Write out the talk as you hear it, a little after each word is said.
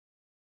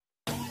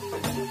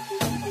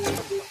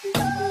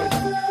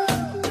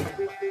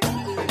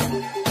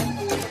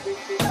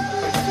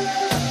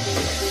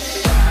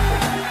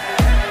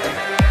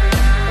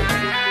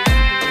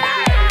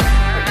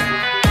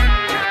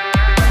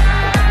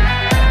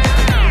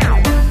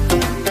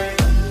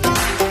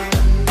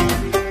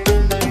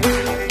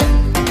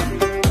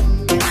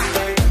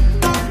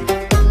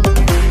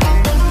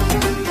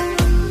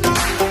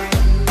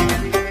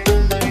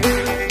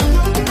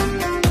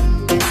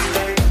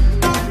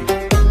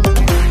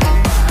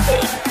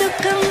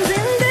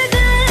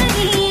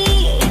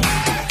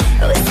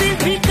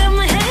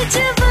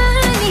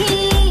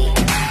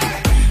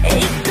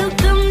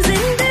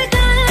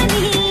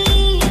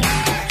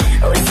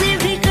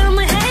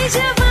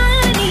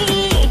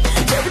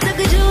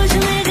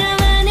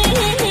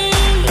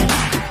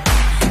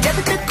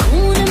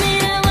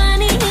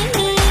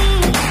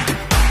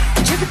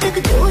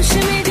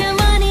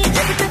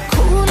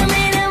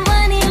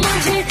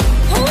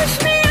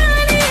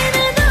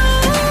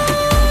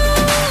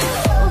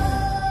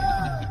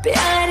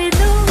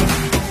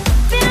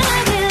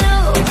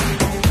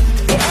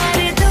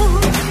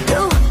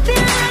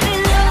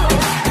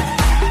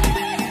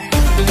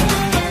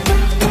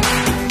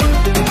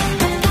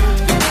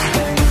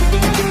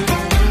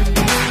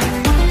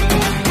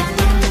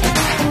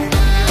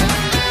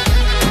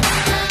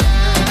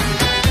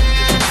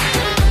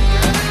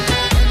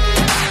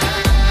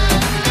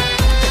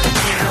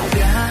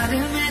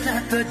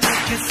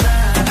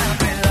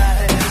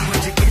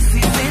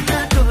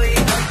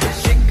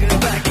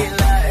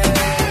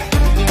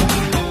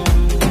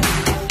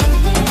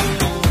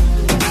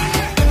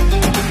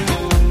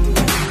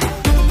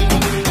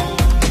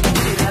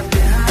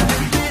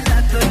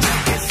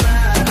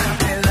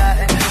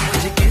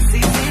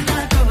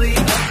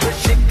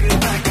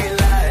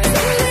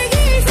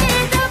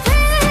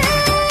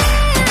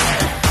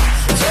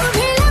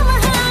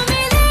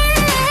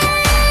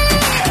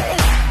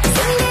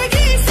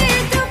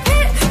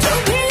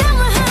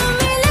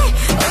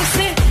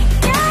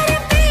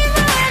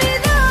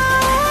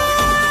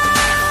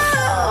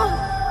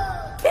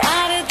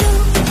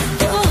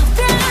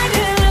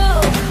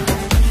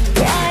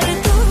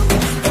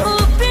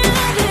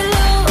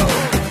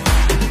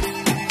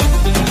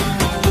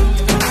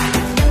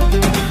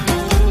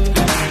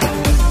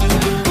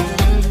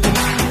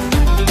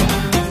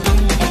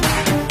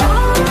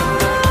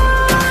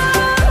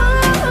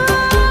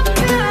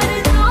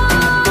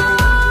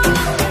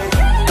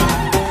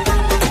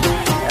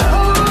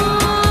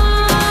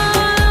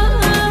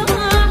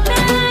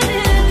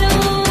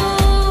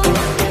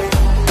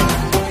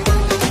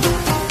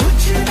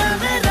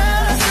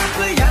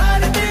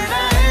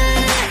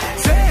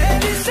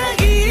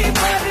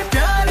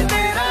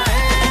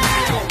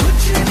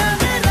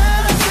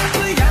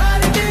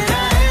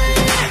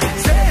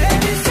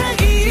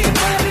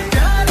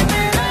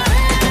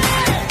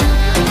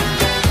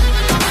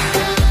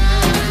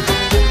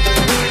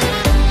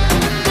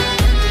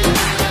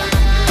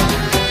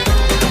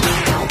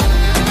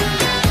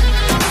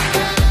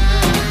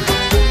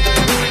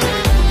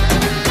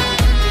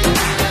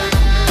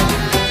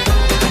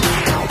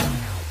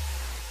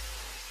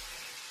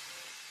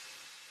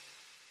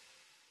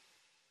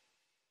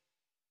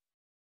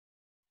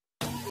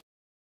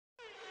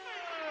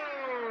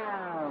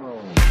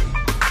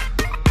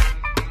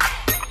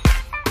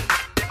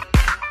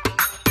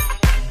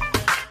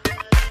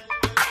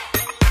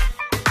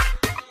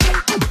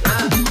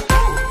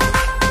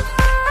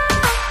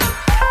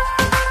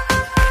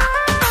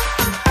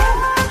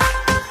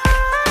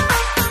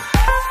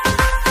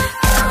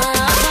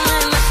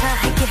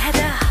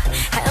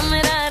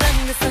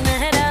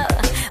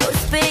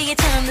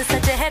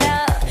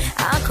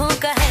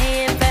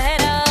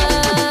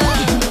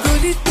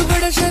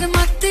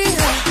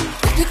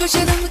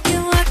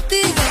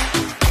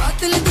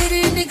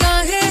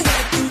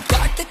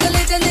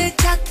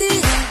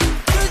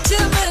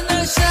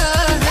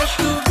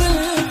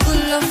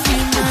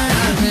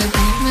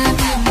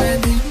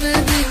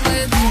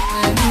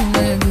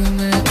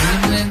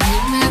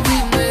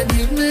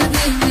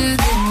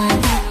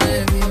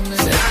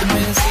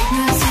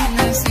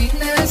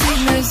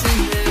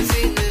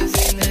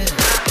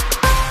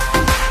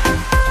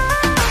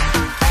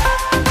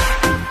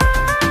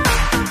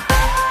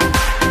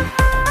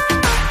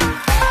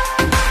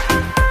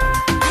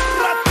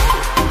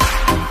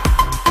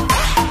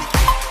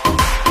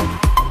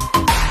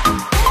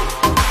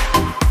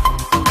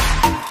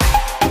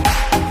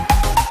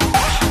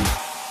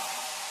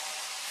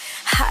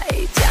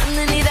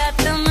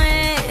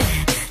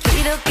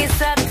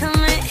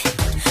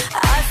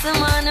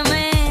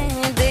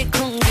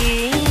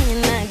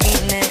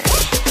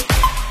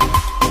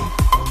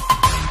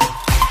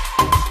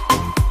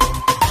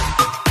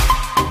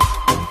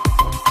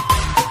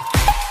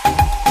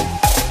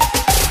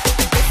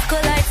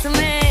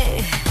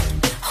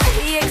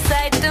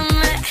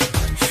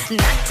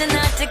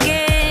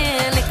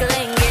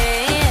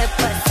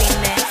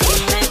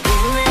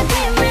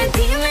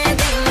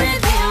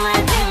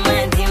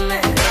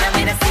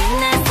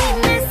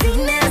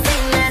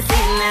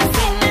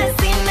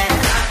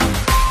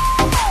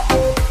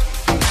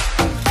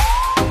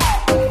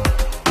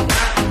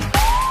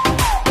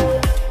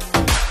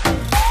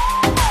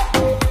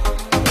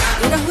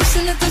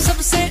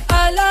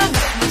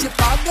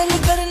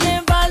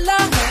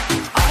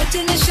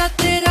नशा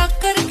तेरा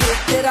करके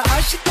तेरा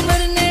आशिक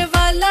मरने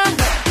वाला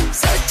है।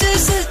 सच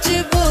सच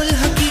बोल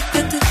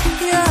हकीकत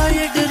क्या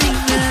ये ड्रीम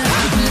है।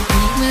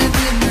 धीमे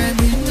धीमे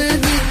धीमे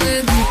धीमे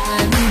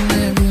धीमे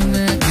धीमे धीमे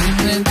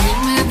धीमे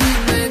धीमे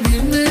धीमे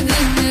धीमे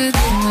धीमे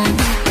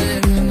धीमे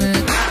धीमे।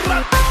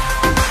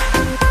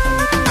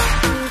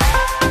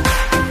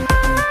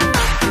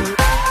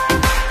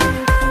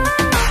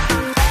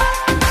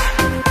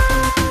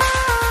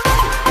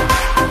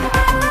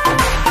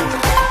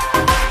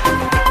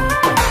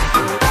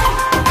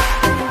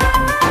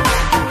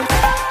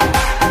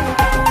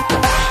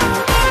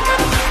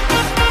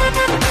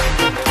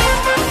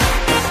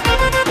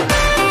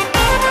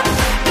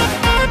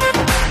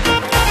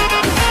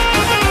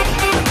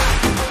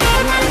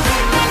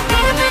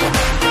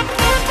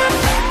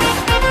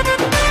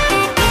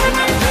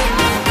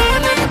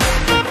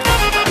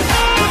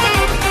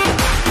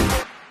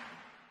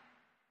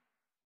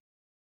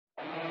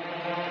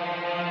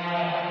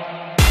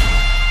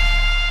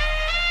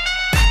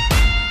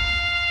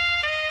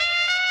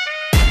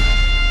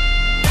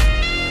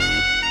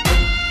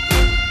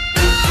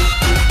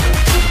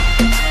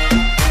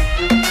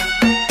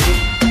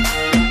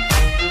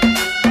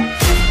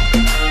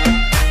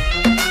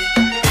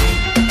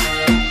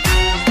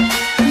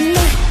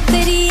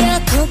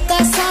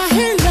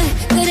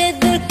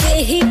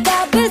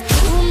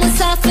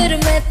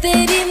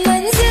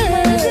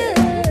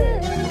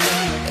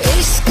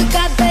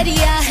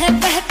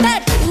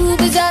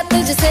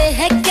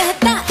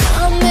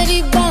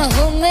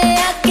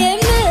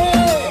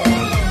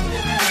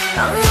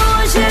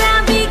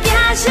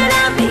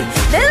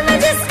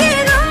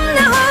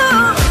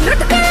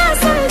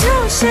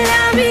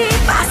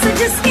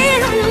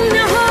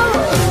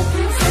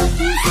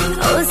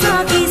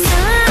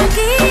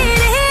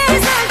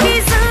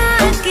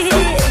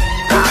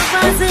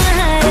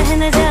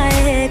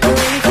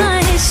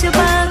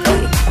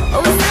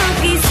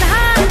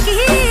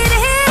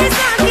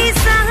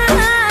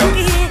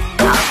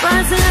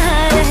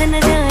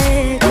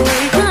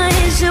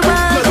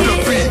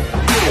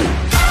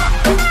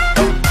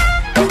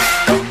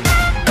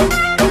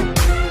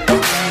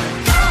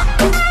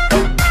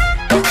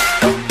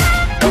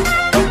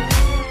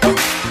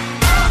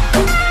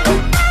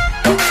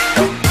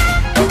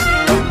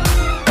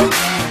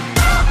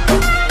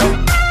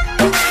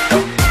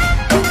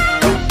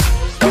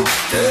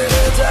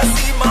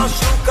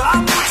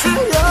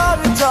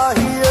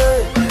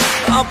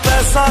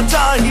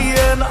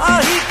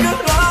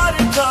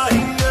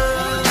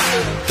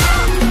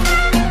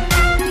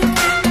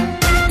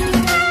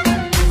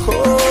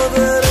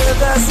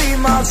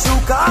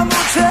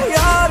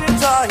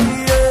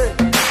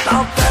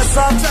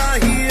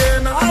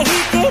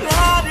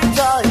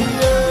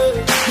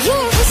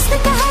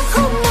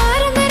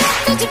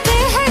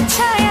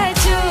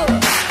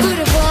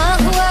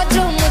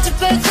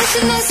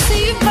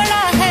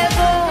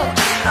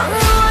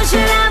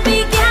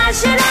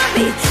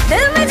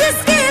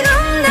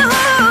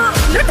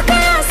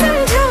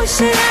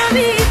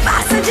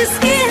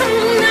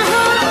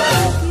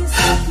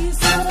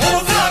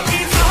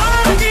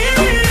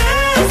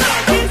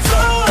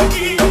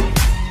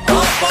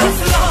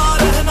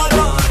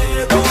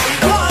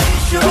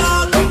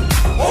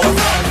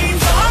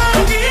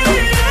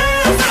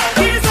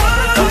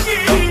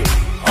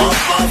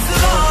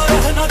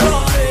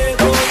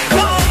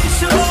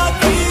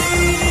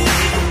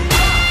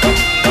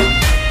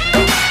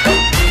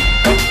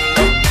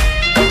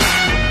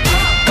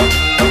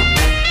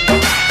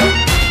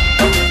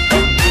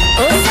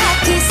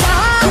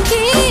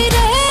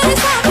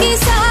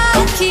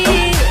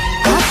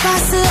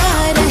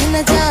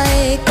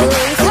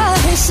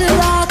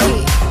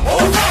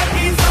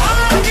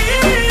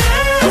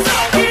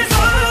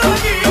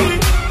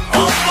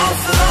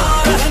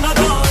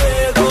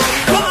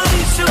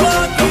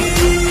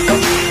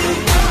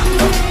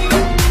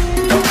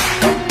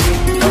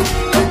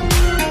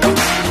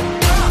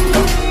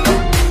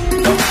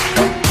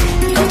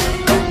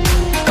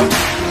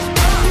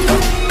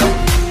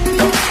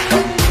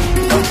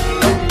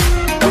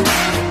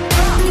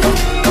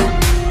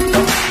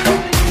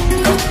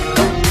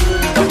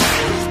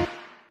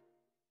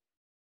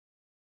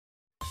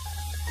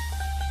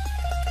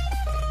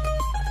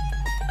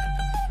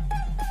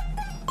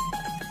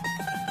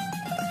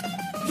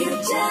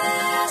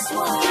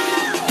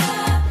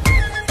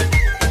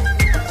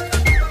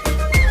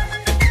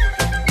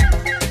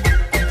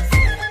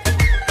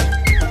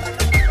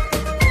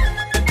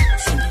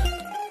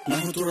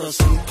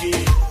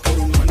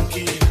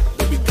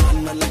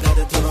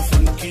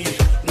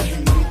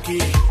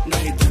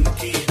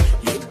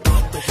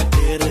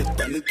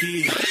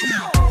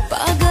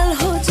 पागल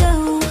हो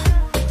जाऊं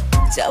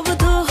जब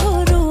तो हो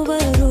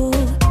रूबरू,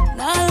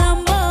 ना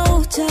लंबा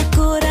ऊंचा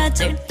कोरा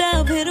चिट्टा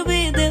फिर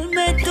भी दिल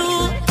में तू।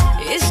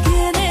 इश्क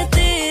ने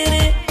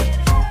तेरे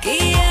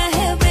किया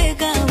है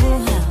बेकाबू,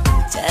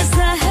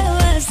 जैसा है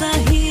वैसा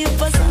ही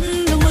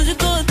पसंद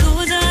मुझको तू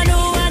जानो।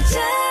 I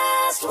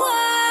just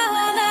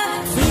wanna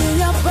feel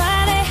your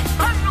body,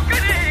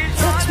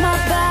 touch my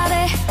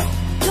body,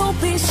 don't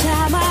be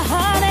shy my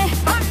honey,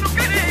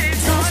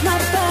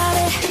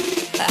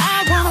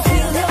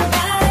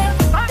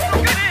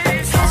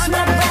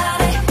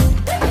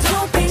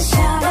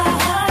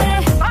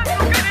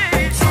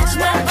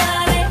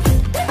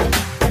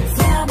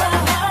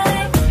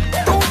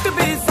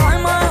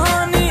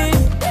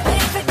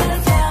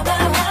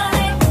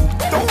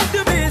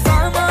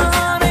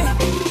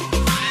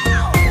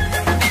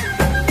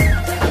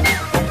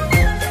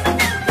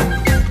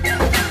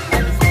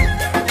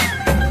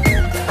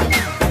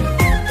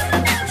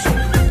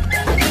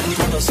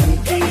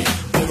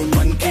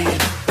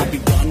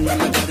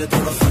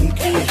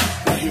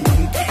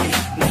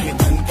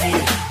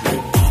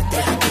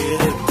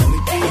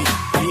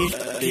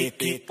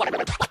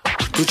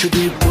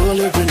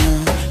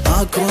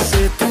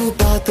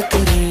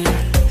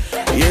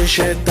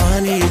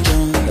 शैतानी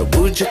जान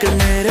बूझ के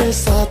मेरे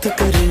साथ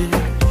करे,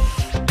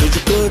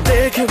 तुझको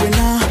देखे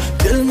बिना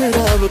दिल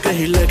मेरा अब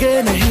कहीं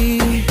लगे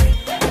नहीं,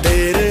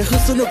 तेरे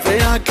हुस्न पे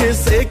आके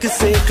सेक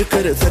सेक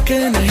कर सके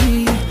नहीं,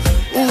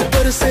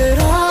 ऊपर से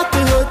रात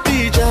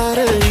होती जा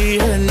रही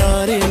है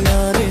नारी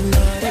नारी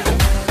नारी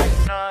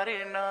नारी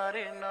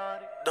नारी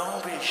नारी, don't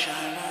be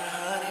shy my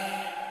honey.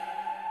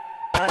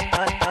 I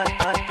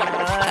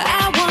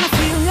wanna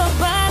feel your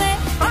body,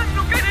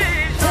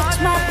 touch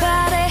my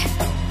body,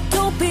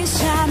 don't be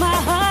shy my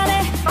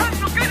honey,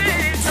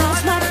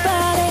 touch my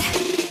body.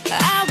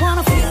 I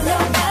wanna feel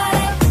your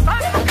body,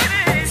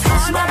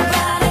 touch my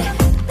body,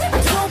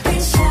 don't be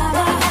shy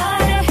my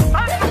honey,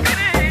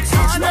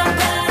 touch my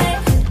body,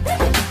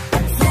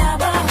 yeah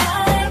my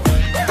honey,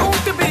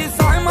 Don't be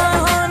shy my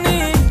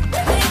honey,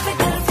 baby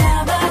girl yeah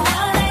my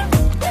honey.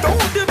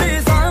 don't be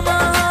shy my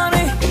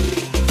honey.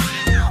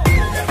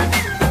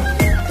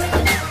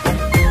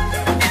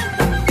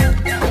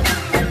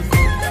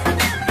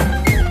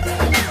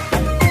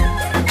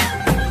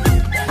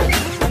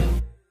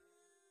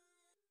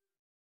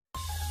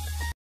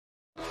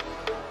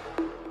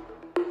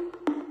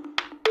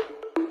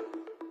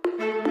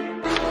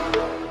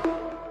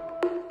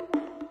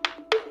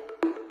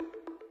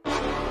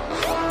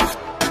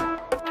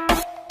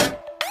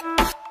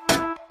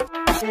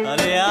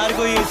 अरे यार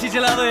कोई AC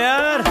चला दो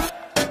यार।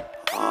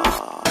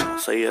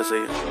 सही है सही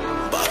है।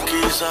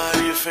 बाकी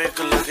सारी फेक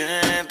लगे,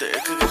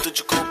 देख के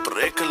तुझको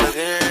ब्रेक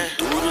लगे,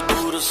 दूर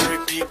दूर से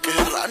ठीक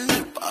है रानी,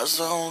 पास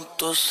आऊं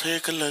तो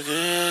सेक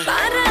लगे।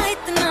 पारा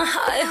इतना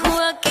हाई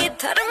हुआ कि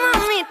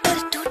थर्मामीटर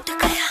टूट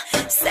गया,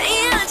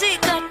 सैया जी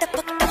का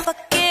टपक टपक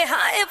के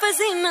हाय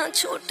पसीना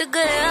छूट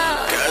गया।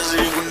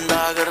 कैसी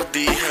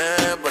गुंडागर्दी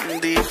है,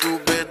 बंदी तू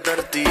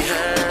बेदर्दी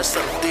है,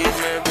 सर्दी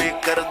में भी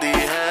कर दी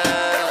है,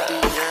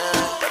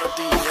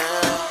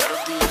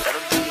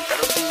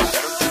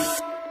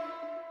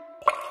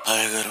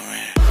 आए घर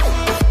में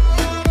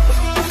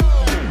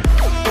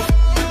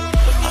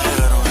आए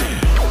घर में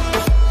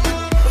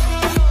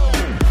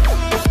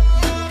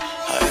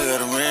आए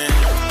घर में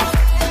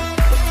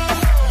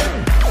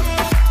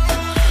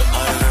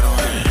आए घर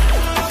में।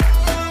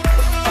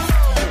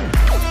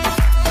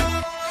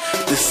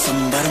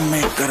 दिसंबर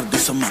में कर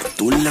दिसंबर,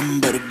 तू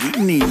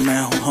लैम्बोर्गिनी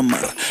मैं हूँ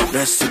हमर,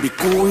 वैसे भी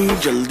कोई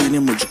जल्दी नहीं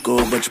मुझको,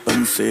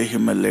 बचपन से ही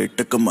मैं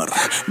लेट कमर,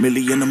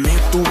 मिलियन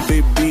में तू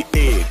बेबी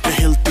एक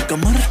हिलती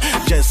कमर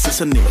जैसे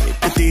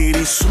स्नेक,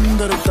 तेरी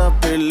सुंदरता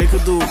पे लिख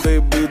दूं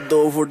बेबी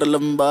 2 फुट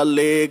लंबा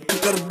लेख,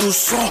 कर दूं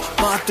 100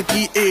 बात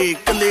की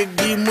एक,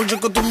 लेगी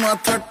मुझको तुम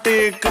माथा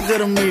टेक,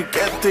 गर्मी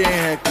कहते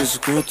हैं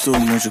किसको तो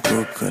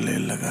मुझको गले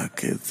लगा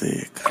के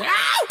देख।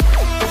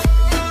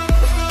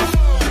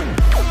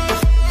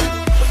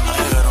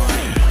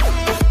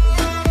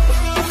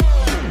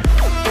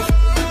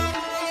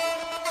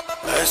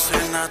 ऐसे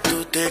ना तू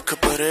देख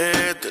परे,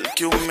 दिल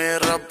क्यों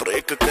मेरा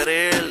ब्रेक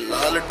करे,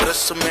 लाल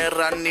ड्रेस में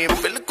रानी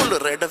बिल्कुल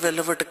रेड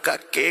वेलवेट का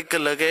केक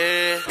लगे।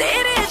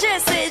 तेरे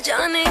जैसे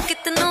जाने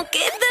कितनों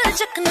के दिल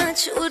चकना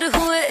चूर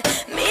हुए,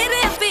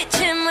 मेरे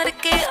पीछे मर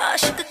के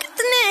आशिक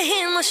कितने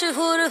ही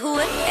मशहूर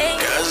हुए।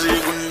 कैसी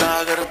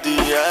गुंडागर्दी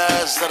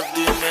है,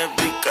 सर्दी में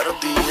भी कर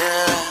दी है,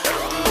 कर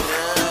दी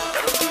है,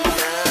 कर दी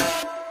है।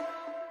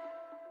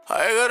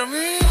 हाय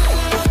गर्मी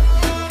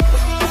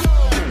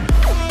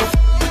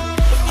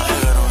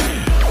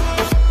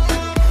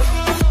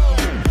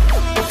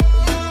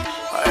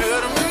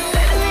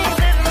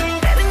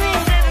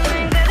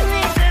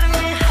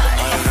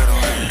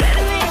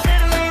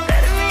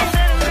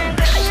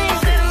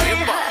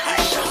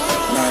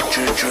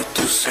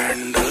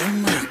सैंडल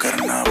मैं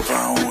करना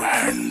पाऊं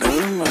हैंडल,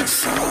 मैं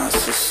सांस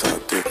सा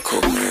देखो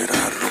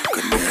मेरा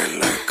रुकने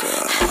लगा,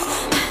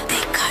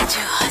 देखा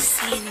जो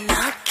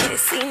हसीना के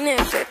सीने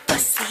पे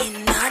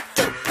पसीना,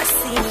 तो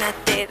पसीना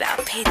तेरा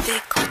भी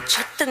देखो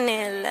छूटने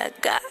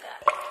लगा।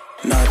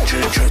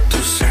 नाचे जो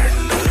तू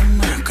सैंडल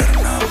मैं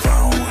करना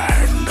पाऊं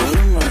हैंडल,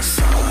 मैं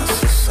सांस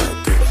सा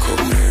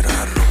देखो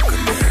मेरा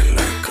रुकने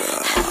लगा,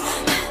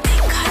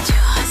 देखा जो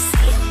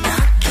हसीना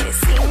के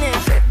सीने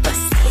पे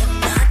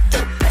पसीना, तो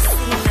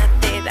पसीना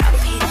तेरा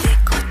भी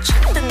देखो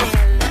छूटने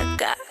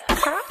लगा।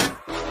 हाँ?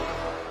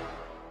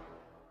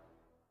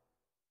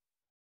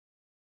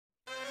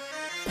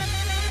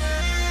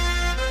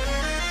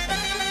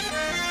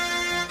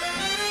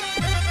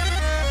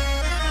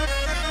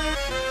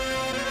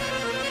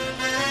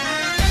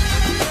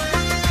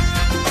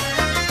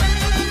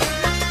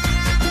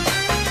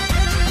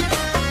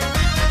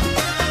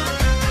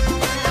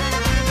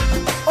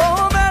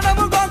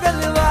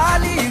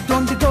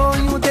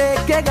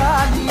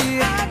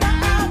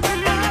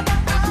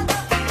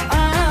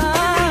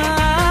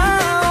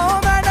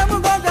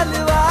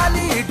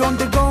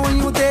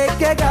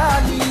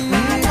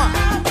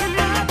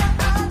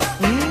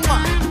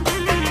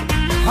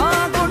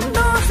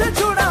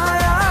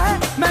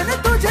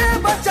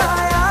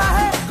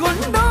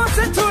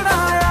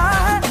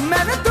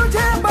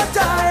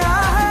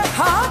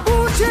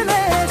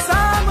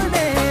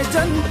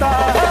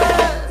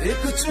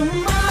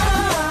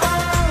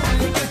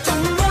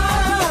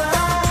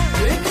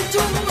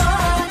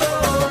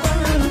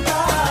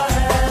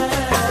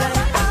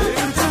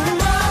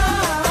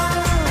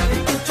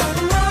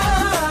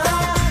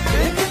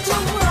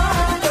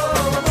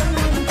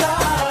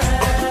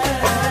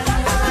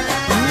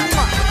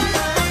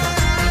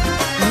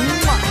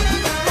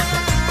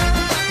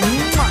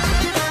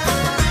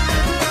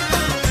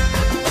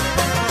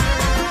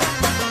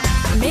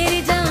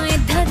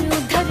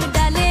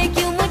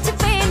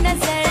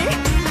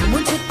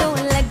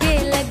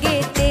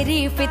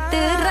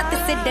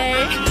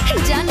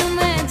 जानू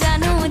मैं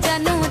जानू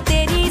जानू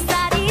तेरी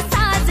सारी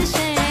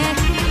साजिशें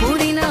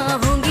पूरी ना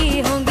होंगी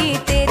होंगी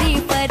तेरी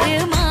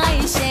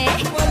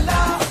फरमाइशें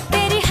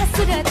तेरी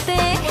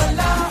हसरतें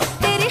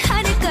तेरी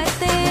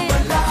हरकतें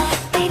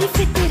तेरी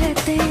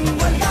फितरतें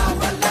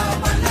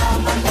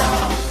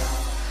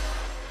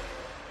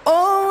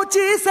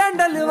ऊंची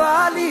सैंडल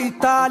वाली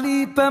ताली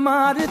पे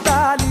मार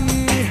ताली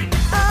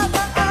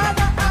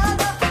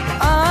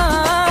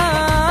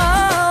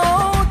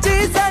ऊंची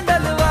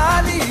सैंडल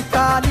वाली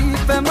ताली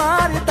पे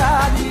मार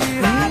ताली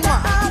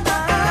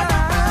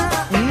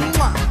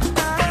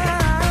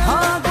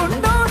हाँ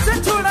गुंडों से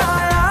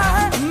छुड़ाया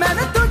है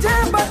मैंने तुझे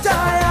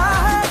बचाया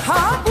है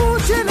हाँ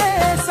पूछ ले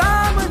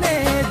सामने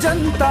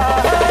जनता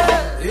है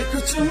एक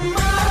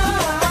चुम्मा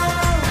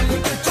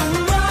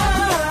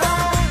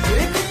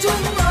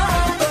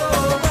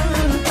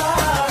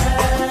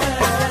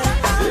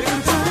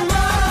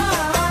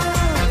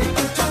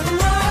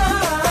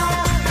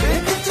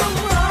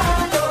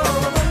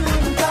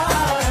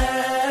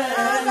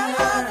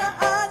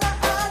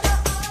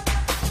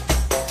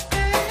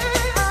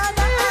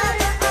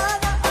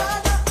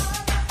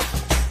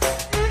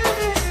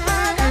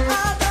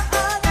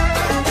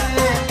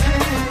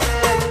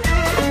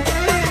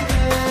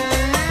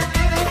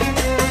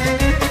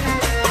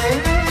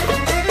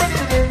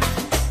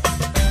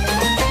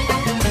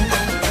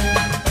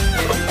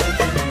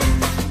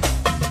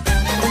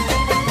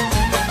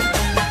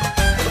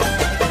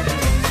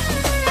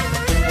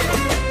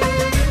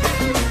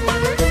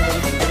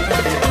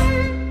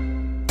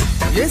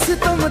ये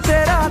सितम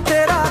तेरा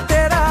तेरा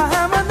तेरा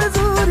है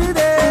मंजूर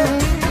रे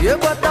ये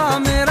बता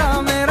मेरा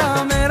मेरा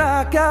मेरा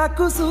क्या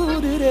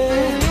कसूर रे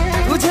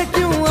तुझे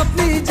क्यों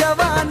अपनी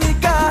जवानी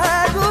का है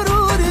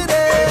गुरूर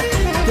रे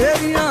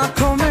तेरी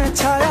आंखों में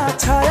छाया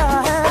छाया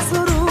है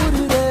सुरूर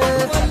रे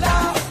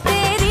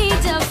तेरी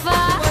जफा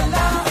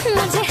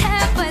मुझे है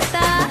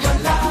पता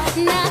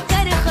ना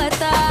कर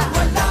खता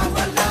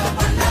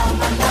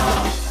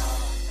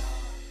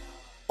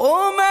ओ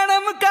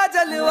मैडम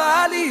काजल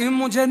वाली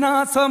मुझे ना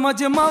समझ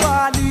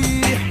मवाली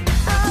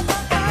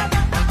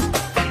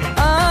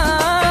ओ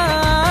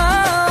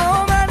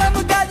मैडम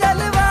काजल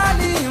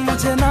वाली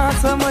मुझे ना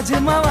समझ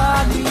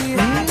मवाली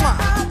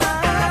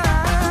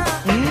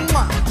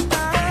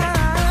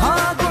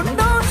हाँ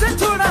गुंडों से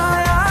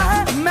छुड़ाया है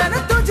मैंने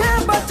तुझे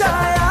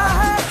बचाया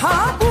है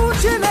हाँ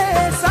पूछ ले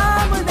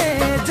सामने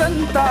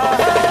जनता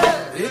है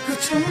एक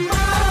चुम्मा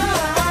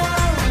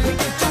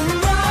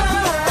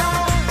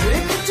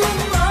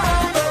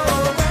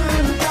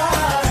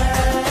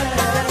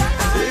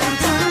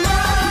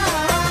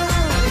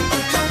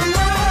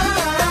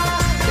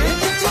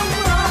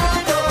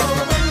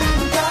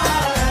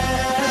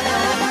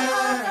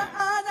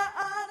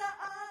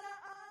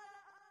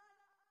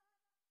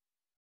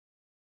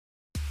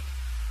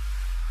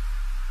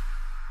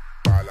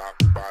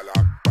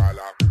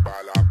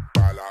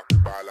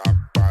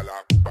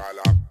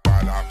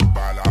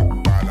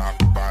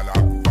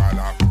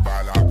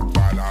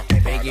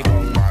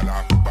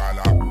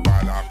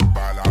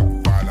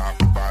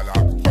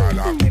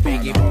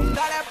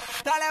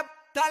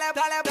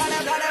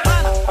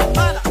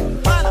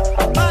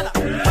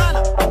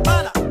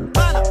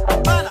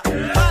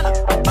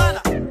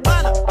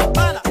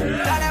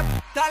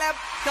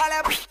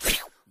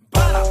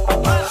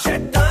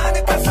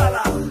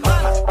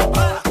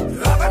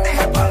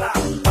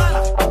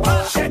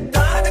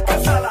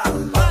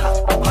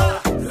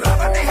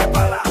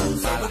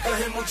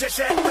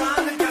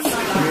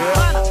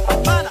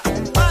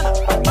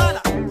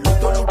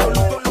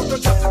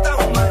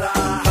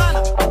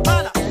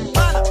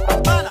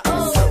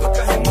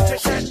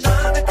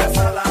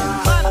Sala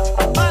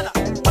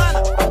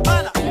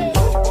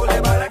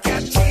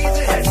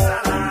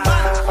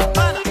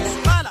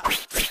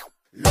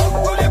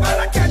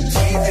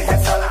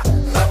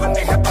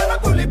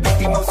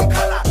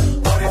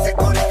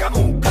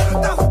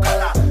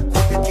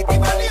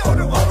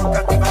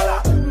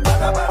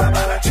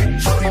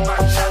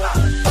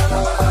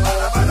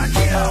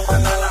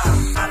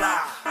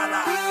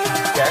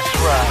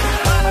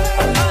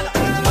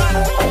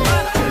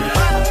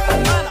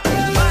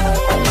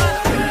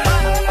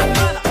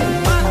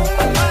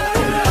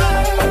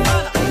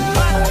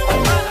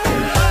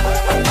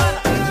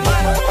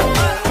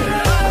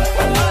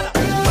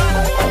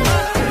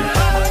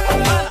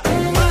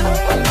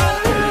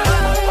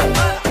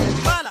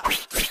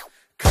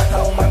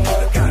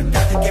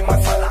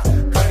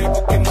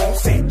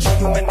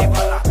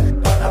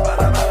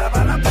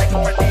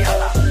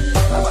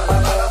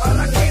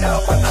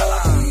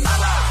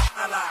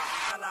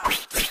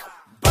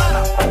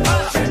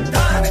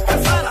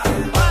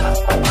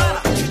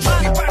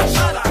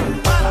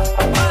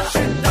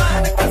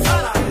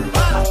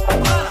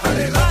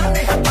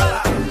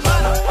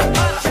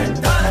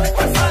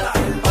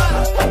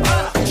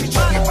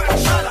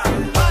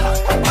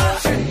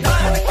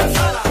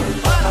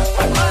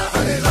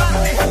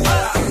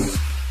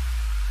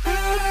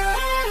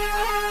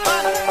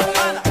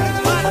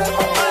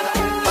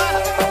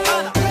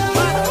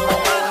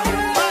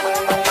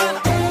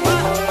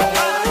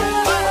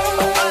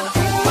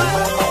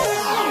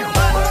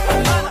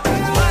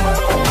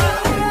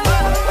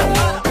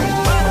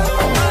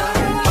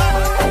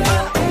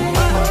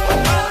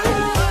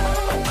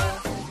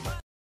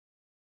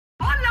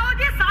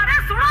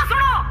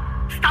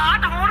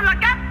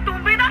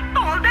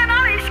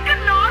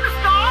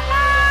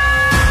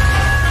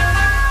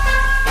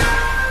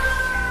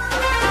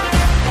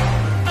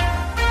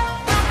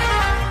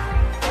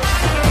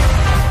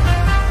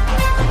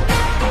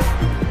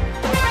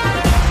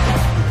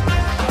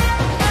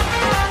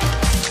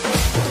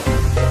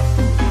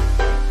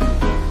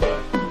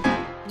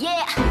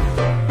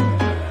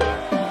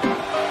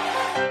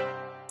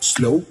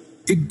slow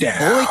it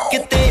down. ओ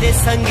एक तेरे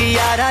संग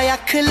यारा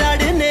अख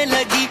लड़ने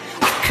लगी,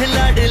 अख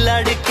लड़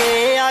लड़ के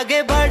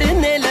आगे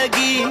बढ़ने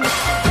लगी।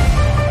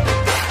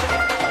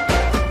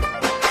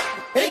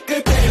 एक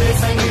तेरे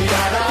संग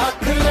यारा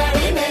अख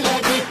लड़ने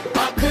लगी,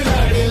 अख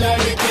लड़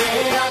लड़ के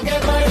आगे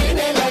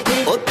बढ़ने लगी।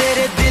 ओ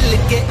तेरे दिल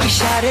के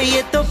इशारे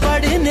ये तो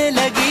पढ़ने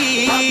लगी,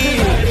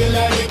 लड़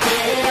लड़ के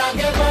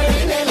आगे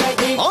बढ़ने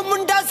लगी। ओ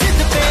मुंडा जिद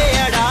पे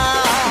अड़ा,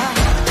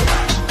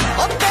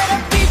 ओ तेरे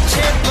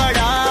पीछे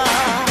पड़ा।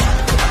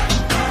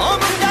 ओ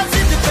मुंडा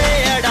जिद पे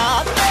अड़ा,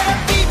 तेरे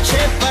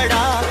पीछे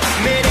पड़ा।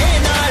 मेरे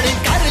नाल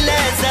कर ले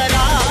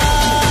जरा।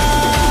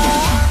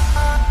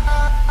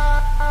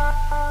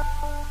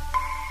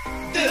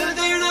 दिल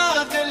देना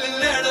दिल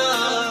लेना,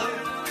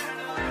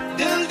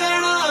 दिल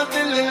देना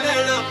दिल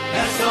लेना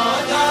है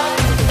सौदा,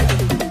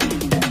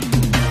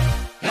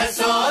 है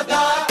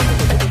सौदा,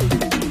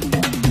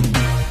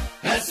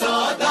 है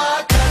सौदा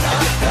करा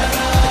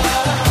करा,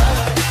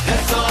 है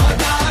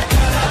सौदा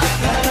करा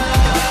करा,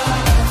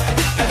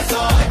 है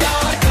सौदा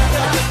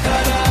करा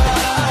करा,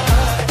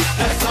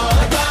 है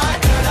सौदा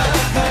करा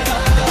करा।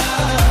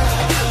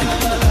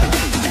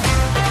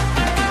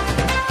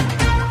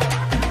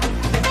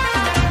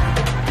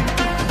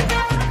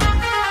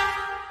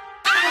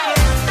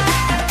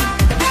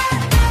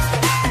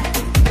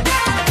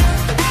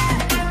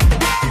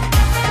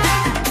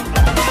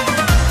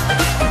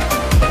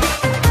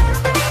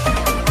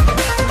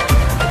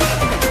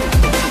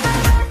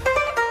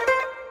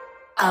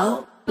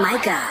 Oh my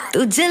God.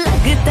 तुझे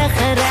लगता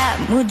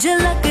खराब, मुझे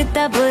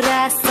लगता बुरा,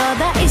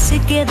 सौदा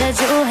इश्क दा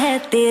जो है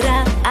तेरा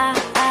आ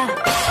आ।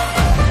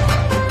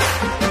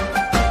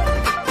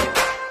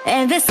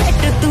 एंड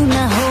सेट तू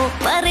ना हो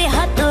परे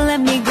हाथ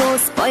let me go,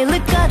 spoil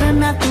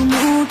करना तू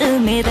मूड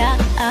मेरा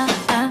आ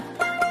आ।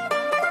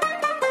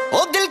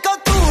 ओ दिल को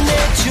तूने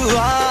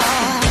छुआ,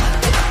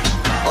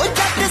 ओ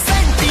जट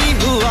सेंटी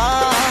हुआ।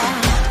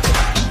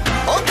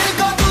 ओ दिल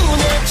को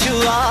तूने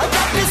छुआ,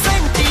 जट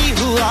सेंटी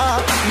हुआ।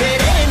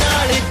 मेरे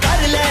नाल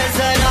कर ले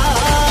जरा।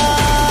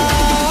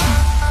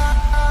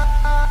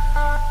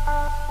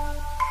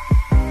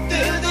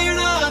 दिल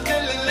देना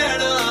दिल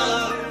लेना,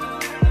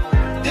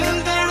 दिल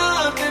देना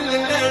दिल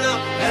लेना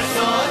है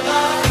सौदा,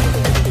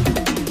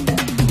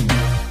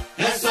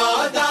 है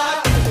सौदा,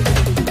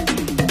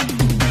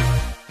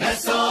 है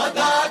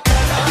सौदा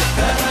करा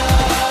करा,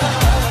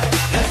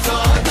 है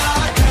सौदा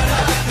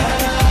करा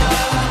करा,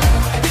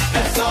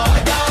 है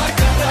सौदा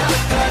करा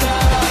करा,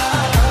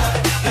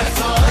 है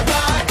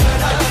सौदा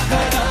करा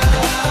करा।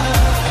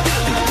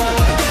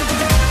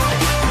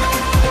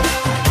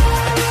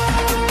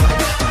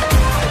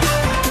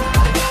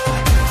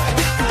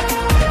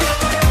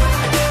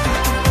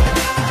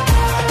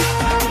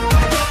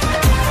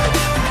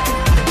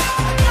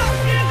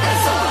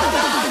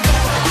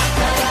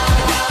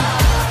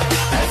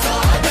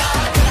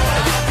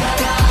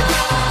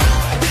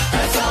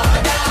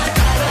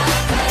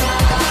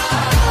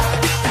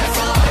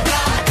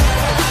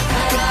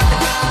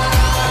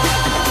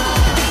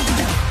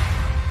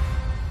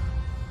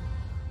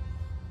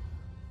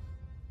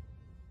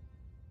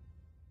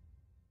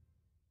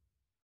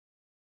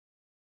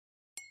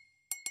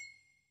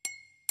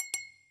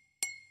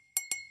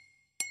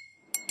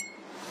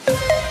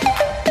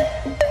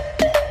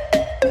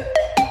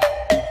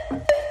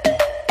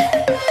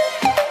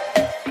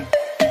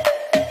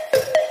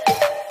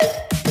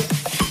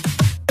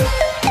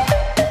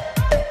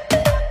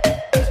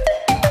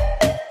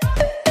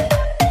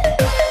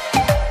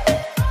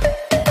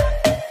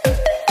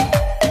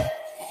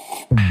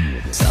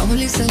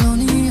 सांवली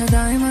सलोनी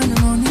अदाएं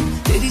मनमोनी,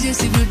 तेरी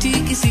जैसी ब्यूटी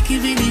किसी की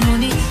भी नहीं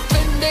होनी।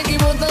 ठंडे की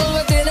बोतल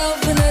में तेरा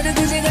ओपनर,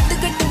 तुझे गट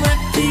गट मैं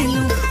पी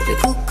लूं।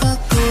 कोका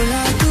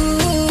कोला तू,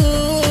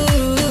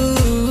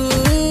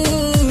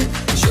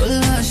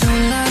 शोला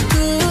शोला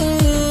तू,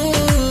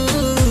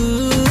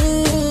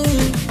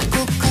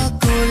 कोका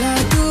कोला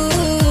तू,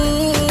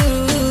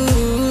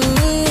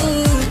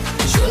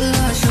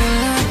 शोला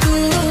शोला तू।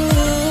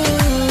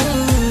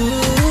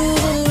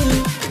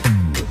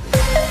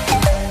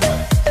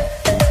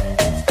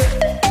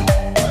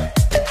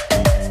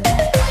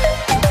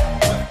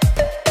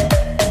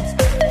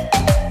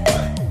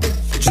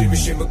 Shimmy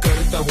shimmy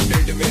करता हूँ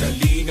डेड मेरा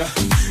लीना,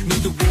 नी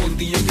तू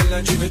बोलती है गल्ला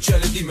जिवें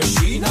चलती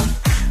मशीना।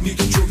 नी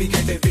तू 24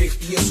 घंटे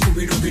देखती है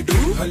स्कूबी डूबी डू,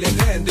 हले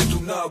रहन दे तू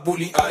ना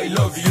बोली I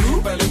love you।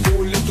 पहले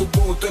बोले तू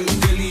बोतल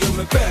के लिए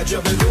मैं पै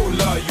जावे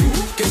रोला यू,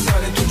 के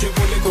सारे तुझे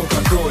बोले कोका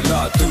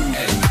कोला तू।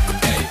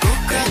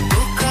 कोका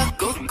कोका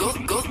कोको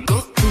कोको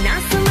ना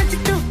समझ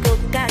तू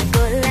कोका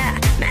कोला,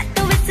 मैं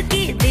तो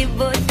विस्की दी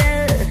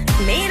बोतल।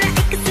 मेरा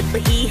एक सिप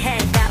ही है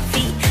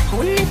काफी,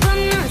 होने को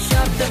ना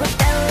शॉट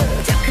होटल।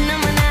 चखना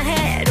मना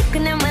है,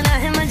 रुकना मना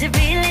है, मुझे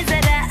भी ले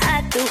जरा आ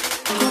तू।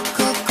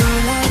 कोका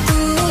कोला तू,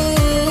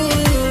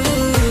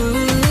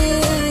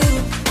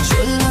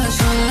 शोला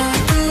शोला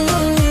तू,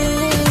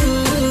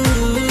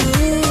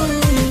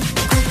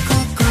 कोका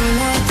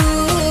कोला तू।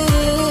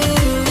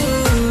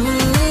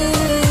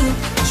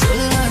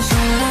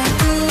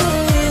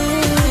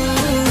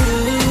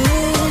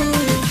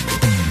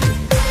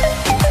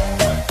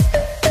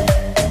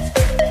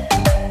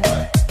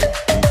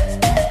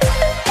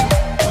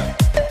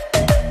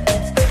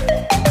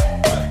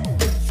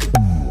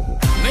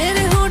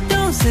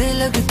 से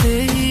लगते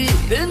ही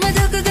दिल में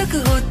धक धक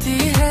होती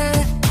है,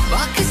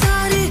 बाकी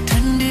सारी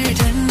ठंडी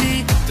ठंडी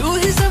तू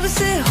ही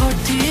सबसे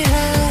होती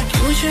है।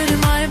 क्यों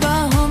शर्माए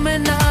बाहों में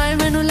ना आए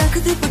मैनू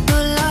लगदी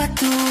पटोला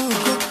तू,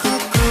 कोका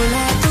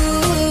कोला तू,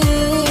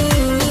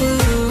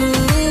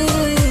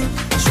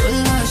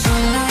 शोला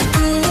शोला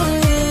तू।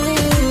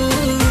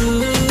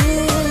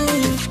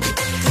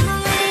 तू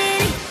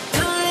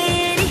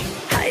मेरी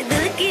हाय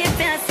दिल की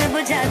प्यास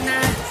बुझाना,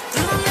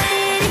 तू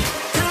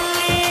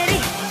मेरी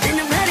दिन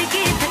भर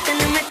की थकन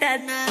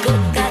मिटाना।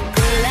 कोका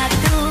कोला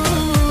तू,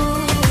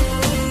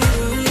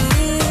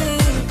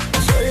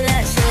 शोला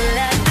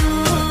शोला तू,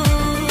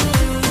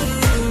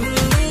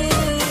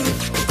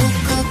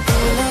 कोका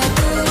कोला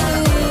तू,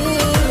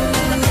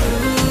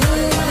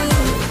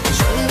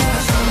 शोला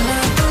शोला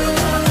तू।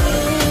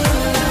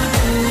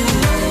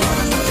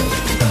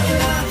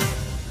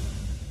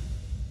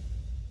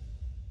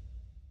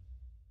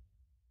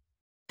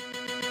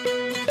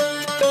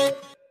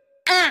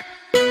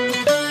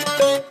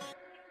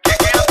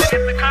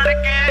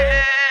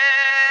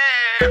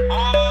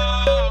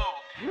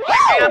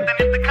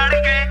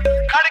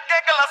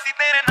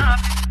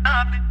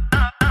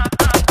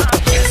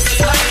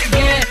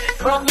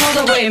 From all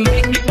the way,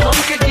 make it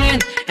punk again.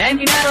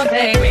 Hanging out all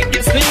day, make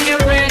it swing your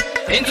red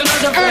into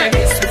another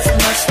place. It's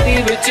musty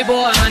with your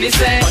boy, honey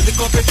say. ਬੰਦ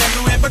ਕੋ ਪੇ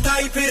ਤੈਨੂੰ ਐ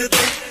ਬਿਠਾਈ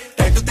ਫਿਰਦੇ,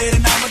 tattoo ਤੇਰੇ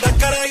ਨਾਮ ਦਾ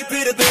ਕਰਾਈ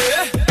ਫਿਰਦੇ।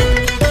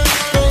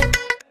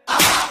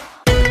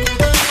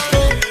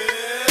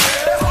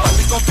 ਬੰਦ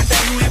ਕੋ ਪੇ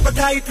ਤੈਨੂੰ ਐ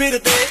ਬਿਠਾਈ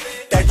ਫਿਰਦੇ,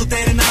 ਟੈਟੂ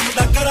ਤੇਰੇ ਨਾਮ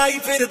ਦਾ ਕਰਾਈ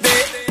ਫਿਰਦੇ।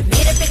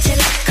 मेरे पीछे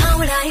लखा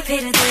उड़ाई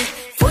फिर दे,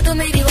 फोटो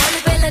मेरी वॉल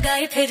पे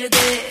लगाई फिर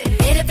दे।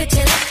 मेरे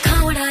पीछे लखा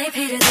उड़ाई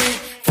फिर दे,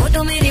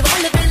 फोटो मेरी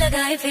वॉल पे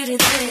लगाई फिर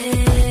दे।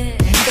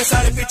 ਮੁੰਡੇ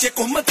ਸਾਰੇ ਪਿੱਛੇ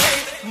ਘੁੰਮਦੇ,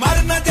 ਮਰ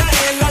ਨਾ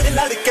ਜਾਏ ਲੜ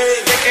ਲੜ ਕੇ।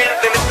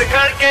 ਨਿੱਤ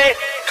ਖੜ ਕੇ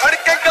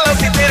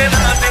ਗਲਾਸੀ ਤੇਰੇ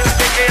ਨਾਂ ਤੇ,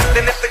 ਨਿੱਤ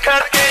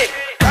ਖੜ ਕੇ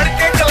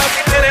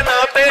ਗਲਾਸੀ ਤੇਰੇ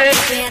ਨਾਂ ਤੇ।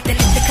 ਟਿਕਿਆ ਤੇ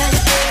ਨਿੱਤ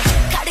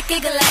ਖੜ ਕੇ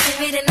ਗਲਾਸੀ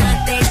ਮੇਰੇ ਨਾਂ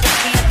ਤੇ।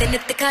 ਟਿਕਿਆ ਤੇ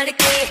ਨਿੱਤ ਖੜ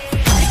ਕੇ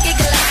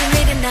ਗਲਾਸੀ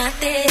ਮੇਰੇ ਨਾਂ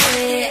ਤੇ।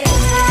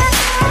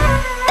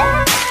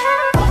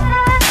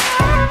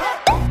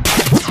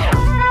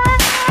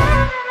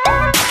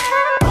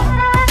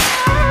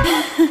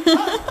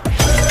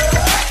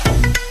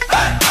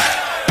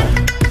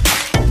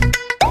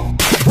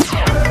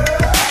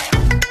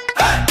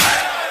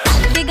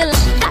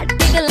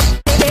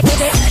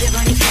 ਸਾਰੇ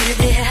ਬਣੀ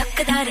ਫਿਰਦੇ ਹੈ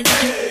ਹੱਕਦਾਰ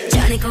ਨਹੀਂ,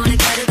 ਜਾਣੇ ਕੌਣ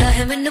ਕਰਦਾ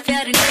ਹੈ ਮੈਨੂੰ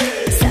ਪਿਆਰ ਨਹੀਂ।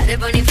 ਸਾਰੇ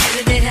ਬਣੀ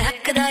ਫਿਰਦੇ ਹੈ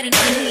ਹੱਕਦਾਰ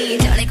ਨਹੀਂ,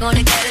 ਜਾਣੇ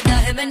ਕੌਣ ਕਰਦਾ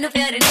ਹੈ ਮੈਨੂੰ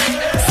ਪਿਆਰ ਨਹੀਂ।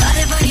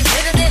 ਸਾਰੇ ਬਣੀ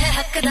ਫਿਰਦੇ ਹੈ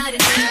ਹੱਕਦਾਰ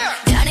ਨਹੀਂ,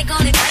 ਜਾਣੇ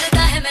ਕੌਣ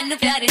ਕਰਦਾ ਹੈ ਮੈਨੂੰ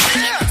ਪਿਆਰ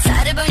ਨਹੀਂ।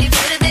 ਸਾਰੇ ਬਣੀ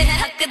ਫਿਰਦੇ ਹੈ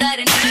ਹੱਕਦਾਰ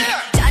ਨਹੀਂ,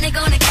 ਜਾਣੇ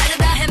ਕੌਣ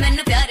ਕਰਦਾ ਹੈ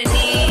ਮੈਨੂੰ ਪਿਆਰ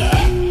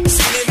ਨਹੀਂ।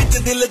 ਸੀਨੇ ਵਿੱਚ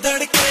ਦਿਲ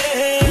ਧੜਕੇ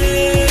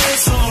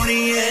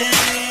ਸੋਹਣੀਏ,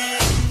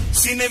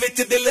 ਸੀਨੇ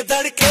ਵਿੱਚ ਦਿਲ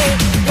ਧੜਕੇ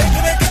ਵੇਖ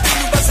ਵੇਖ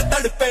ਤੈਨੂੰ ਬਸ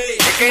ਤੜਪੇ।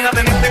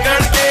 ਨਿੱਤ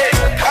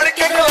ਖੜ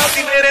ਕੇ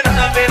ਗਲਾਸੀ ਤੇਰੇ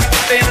ਨਾਂ ਤੇ,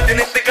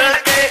 ਨਿੱਤ ਖੜ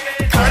ਕੇ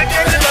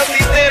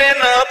ਗਲਾਸੀ ਤੇਰੇ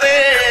ਨਾਂ ਤੇ।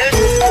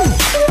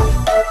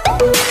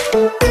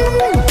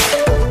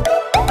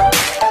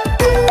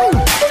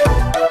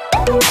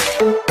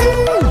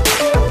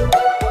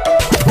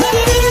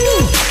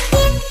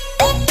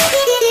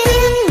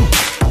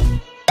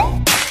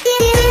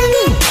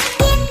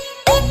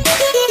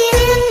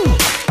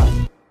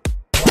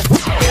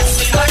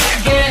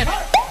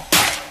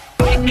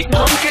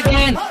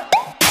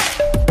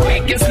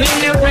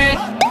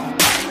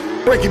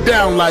 Break it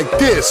down like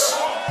this.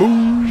 तू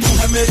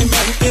है मेरी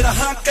मैं हूँ तेरा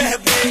हाँ कह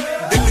दे,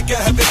 दिल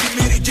कह बेबी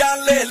मेरी जान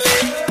ले ले।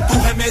 तू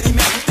है मेरी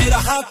मैं हूँ तेरा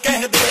हाँ कह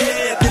दे,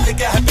 दिल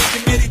कह बेबी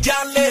मेरी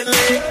जान ले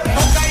ले।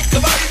 मौका एक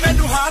बारी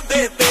मैनू हाँ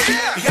दे दे,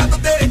 या तो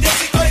तेरे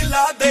जैसी कोई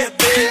ला दे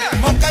दे।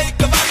 मौका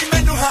एक बारी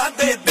मैनू हाँ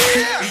दे दे,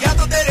 या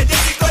तो तेरे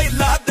जैसी कोई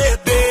ला दे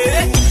दे।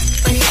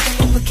 पर ये तो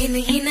मुमकिन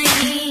ही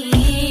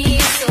नहीं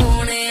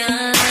सोनिया,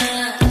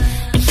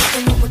 ये तो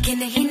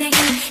मुमकिन ही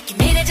नहीं कि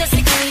मेरे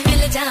जैसे कोई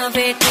मिल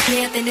जावे।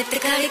 टकिया ते नित्त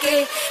खड़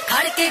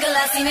के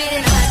गलासी मेरे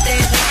नाते।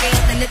 टकिया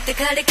ते नित्त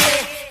खड़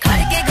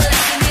के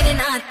गलासी मेरे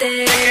नाते।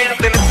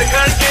 नित्त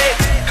खड़ के